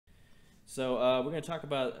So we're going to talk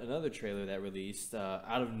about another trailer that released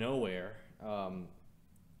out of nowhere.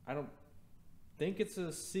 I don't think it's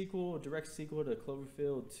a sequel, a direct sequel to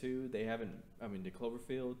Cloverfield 2. They haven't, to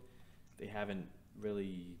Cloverfield. They haven't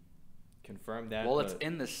really confirmed that. Well, it's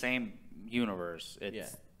in the same universe. Yeah.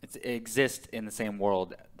 It exists in the same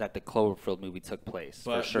world that the Cloverfield movie took place,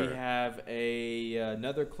 But for sure. we have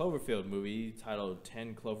another Cloverfield movie titled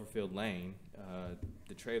 10 Cloverfield Lane.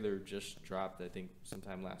 The trailer just dropped, I think,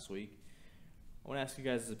 sometime last week. I want to ask you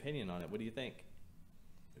guys' opinion on it. What do you think?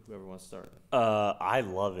 Whoever wants to start. I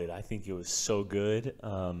love it. I think it was so good.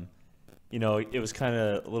 It was kind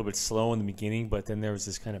of a little bit slow in the beginning, but then there was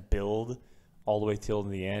this kind of build all the way till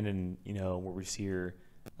the end, and where we see her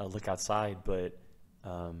look outside. But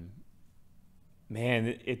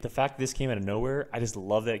man, the fact that this came out of nowhere, I just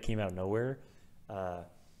love that it came out of nowhere. I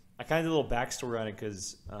kind of did a little backstory on it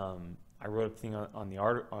because I wrote a thing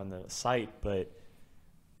on the site, but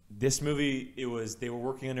this movie, they were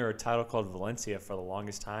working under a title called Valencia for the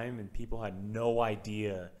longest time, and people had no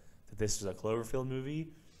idea that this was a Cloverfield movie.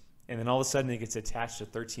 And then all of a sudden, it gets attached to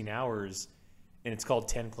 13 Hours, and it's called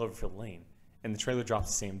 10 Cloverfield Lane, and the trailer drops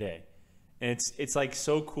the same day. And it's like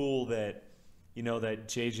so cool that that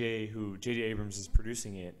JJ Abrams is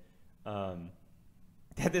producing it,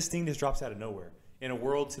 that this thing just drops out of nowhere in a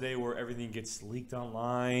world today where everything gets leaked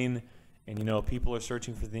online, and people are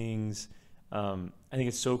searching for things. I think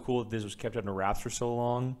it's so cool that this was kept under wraps for so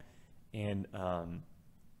long. And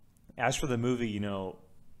as for the movie, I'm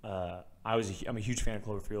a huge fan of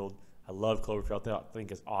Cloverfield. I love Cloverfield. I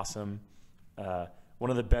think it's awesome. One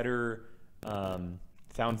of the better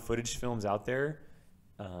found footage films out there.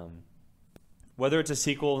 Whether it's a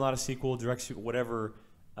sequel, not a sequel, direct sequel, whatever,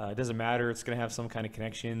 it doesn't matter. It's going to have some kind of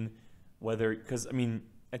connection. Because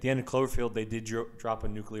at the end of Cloverfield, they did drop a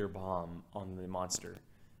nuclear bomb on the monster.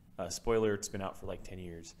 Spoiler, it's been out for like 10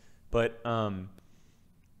 years. But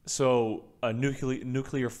so a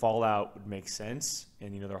nuclear fallout would make sense.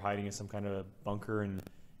 And, they're hiding in some kind of bunker, and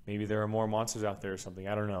maybe there are more monsters out there or something.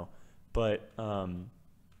 I don't know. But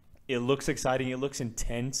it looks exciting. It looks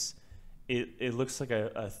intense. It looks like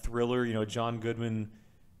a thriller. John Goodman,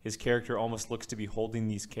 his character almost looks to be holding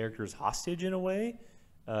these characters hostage in a way.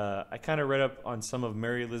 I kind of read up on some of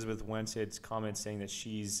Mary Elizabeth Winstead's comments saying that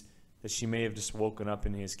she may have just woken up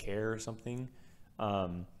in his care or something.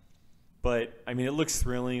 But it looks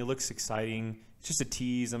thrilling. It looks exciting. It's just a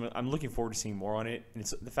tease. I'm looking forward to seeing more on it. And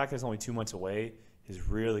the fact that it's only 2 months away is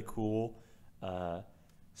really cool.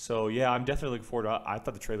 So yeah, I'm definitely looking forward to it. I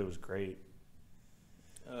thought the trailer was great.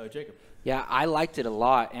 Jacob. Yeah, I liked it a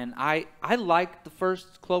lot, and I liked the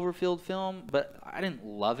first Cloverfield film, but I didn't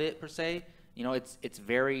love it per se. It's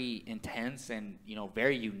very intense and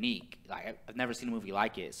very unique. I've never seen a movie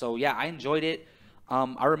like it. So yeah, I enjoyed it.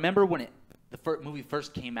 I remember when the movie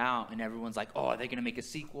first came out, and everyone's like, "Oh, are they gonna make a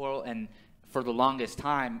sequel?" And for the longest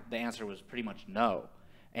time, the answer was pretty much no.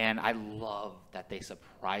 And I love that they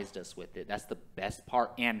surprised us with it. That's the best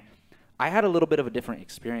part. And I had a little bit of a different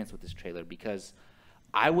experience with this trailer because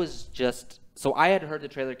I had heard the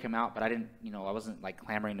trailer come out, but I didn't, I wasn't like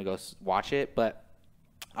clamoring to go watch it. But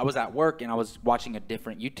I was at work and I was watching a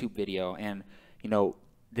different YouTube video, and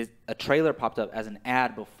a trailer popped up as an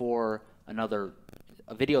ad before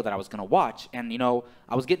a video that I was gonna watch, and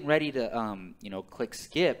I was getting ready to click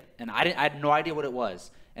skip, and I had no idea what it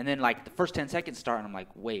was. And then like the first 10 seconds start, and I'm like,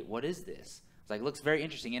 wait, what is this? It's like, it looks very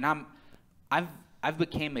interesting, and I've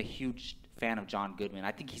became a huge fan of John Goodman.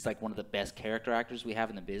 I think he's like one of the best character actors we have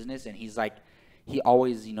in the business, and he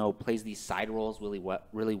always plays these side roles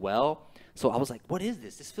really well. So I was like, what is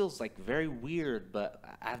this? This feels like very weird, but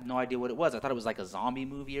I have no idea what it was. I thought it was like a zombie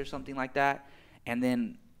movie or something like that. And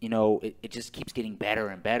then it just keeps getting better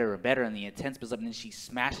and better and better, and the intense builds up, and then she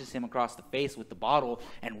smashes him across the face with the bottle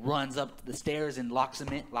and runs up the stairs and locks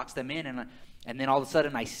them in, and then all of a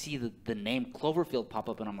sudden I see the name Cloverfield pop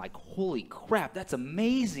up, and I'm like, holy crap, that's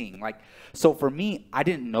amazing. Like, so for me, I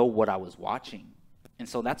didn't know what I was watching, and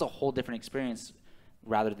so that's a whole different experience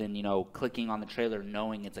rather than clicking on the trailer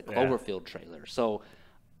knowing it's a Cloverfield trailer. So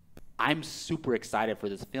I'm super excited for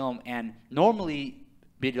this film, and normally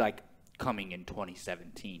be like coming in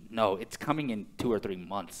 2017. No, it's coming in 2 or 3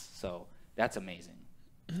 months, so that's amazing.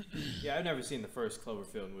 Yeah, I've never seen the first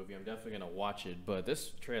Cloverfield movie. I'm definitely going to watch it, but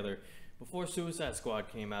this trailer, before Suicide Squad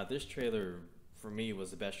came out, this trailer for me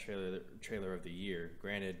was the best trailer of the year.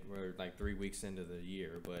 Granted, we're like 3 weeks into the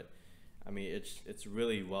year, but it's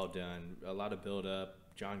really well done. A lot of build up.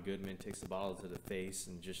 John Goodman takes the ball to the face,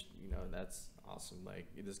 and just that's awesome. Like,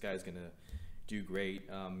 this guy's gonna do great.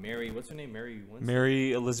 Mary, what's her name? Mary Winstead?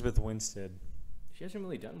 Mary Elizabeth Winstead. She hasn't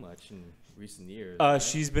really done much. recent years. Right?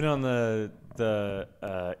 She's been on the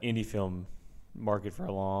indie film market for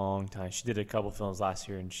a long time. She did a couple films last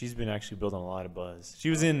year, and she's been actually building a lot of buzz. She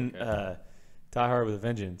was in Die Hard with a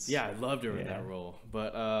Vengeance. Yeah, I loved her in that role.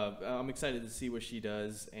 But I'm excited to see what she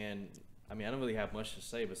does. And I mean, I don't really have much to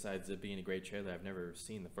say besides it being a great trailer. I've never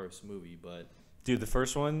seen the first movie, but dude, the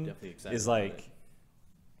first one definitely excited is about like it.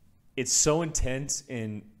 It's so intense,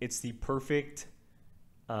 and it's the perfect.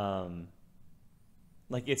 Like,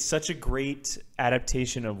 it's such a great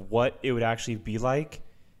adaptation of what it would actually be like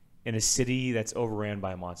in a city that's overran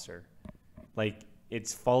by a monster. Like, it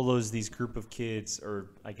follows these group of kids,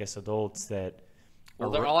 or I guess adults, that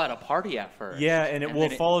they're all at a party at first. Yeah, and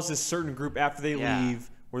it follows this certain group after they leave,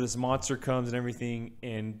 where this monster comes and everything,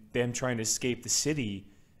 and them trying to escape the city.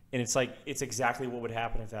 And it's like, it's exactly what would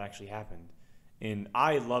happen if that actually happened. And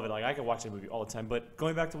I love it. Like, I could watch that movie all the time. But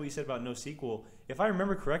going back to what you said about no sequel, if I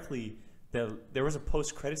remember correctly, there was a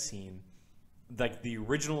post-credit scene, like the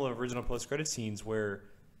original post-credit scenes, where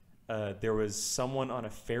there was someone on a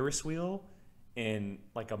Ferris wheel, and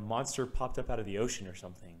like a monster popped up out of the ocean or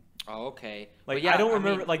something. Oh, okay. Like, I don't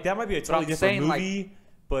remember. Like, that might be a totally different movie.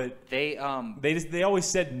 But they always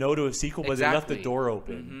said no to a sequel, but they left the door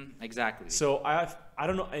open. Mm-hmm, exactly. So I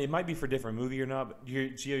don't know. It might be for a different movie or not. But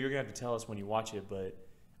Gio, you're gonna have to tell us when you watch it. But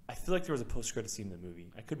I feel like there was a post-credit scene in the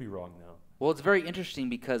movie. I could be wrong though. Well, it's very interesting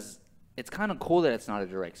because it's kind of cool that it's not a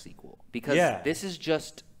direct sequel, because this is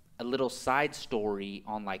just a little side story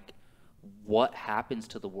on like what happens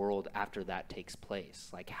to the world after that takes place.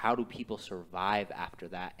 Like, how do people survive after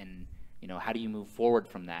that, and how do you move forward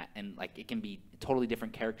from that? And like, it can be totally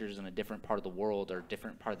different characters in a different part of the world or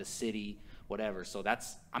different part of the city, whatever. So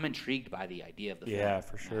I'm intrigued by the idea of the film. Yeah,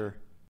 for sure.